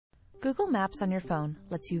Google Maps on your phone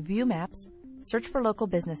lets you view maps, search for local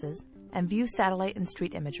businesses, and view satellite and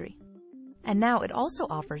street imagery. And now it also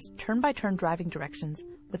offers turn-by-turn driving directions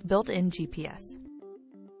with built-in GPS.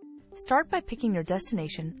 Start by picking your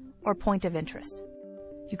destination or point of interest.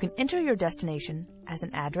 You can enter your destination as an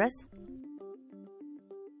address,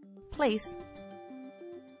 place,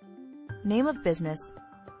 name of business,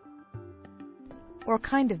 or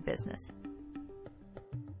kind of business.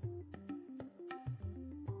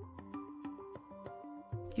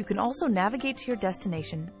 You can also navigate to your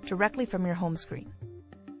destination directly from your home screen.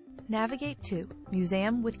 Navigate to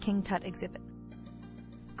Museum with King Tut exhibit.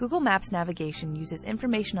 Google Maps navigation uses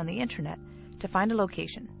information on the internet to find a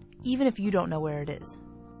location, even if you don't know where it is.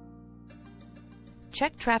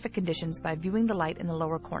 Check traffic conditions by viewing the light in the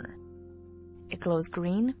lower corner. It glows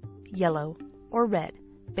green, yellow, or red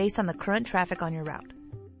based on the current traffic on your route.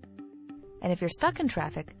 And if you're stuck in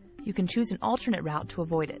traffic, you can choose an alternate route to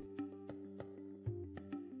avoid it.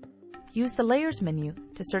 Use the Layers menu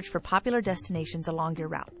to search for popular destinations along your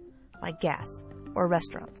route, like gas or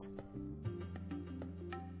restaurants.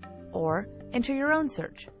 Or enter your own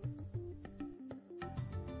search.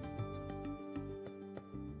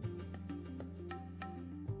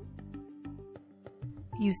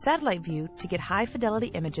 Use satellite view to get high-fidelity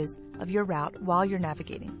images of your route while you're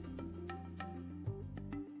navigating.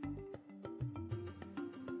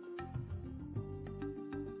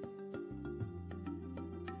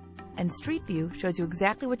 And Street View shows you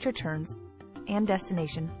exactly what your turns and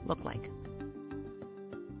destination look like.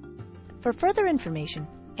 For further information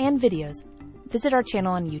and videos, visit our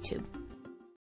channel on YouTube.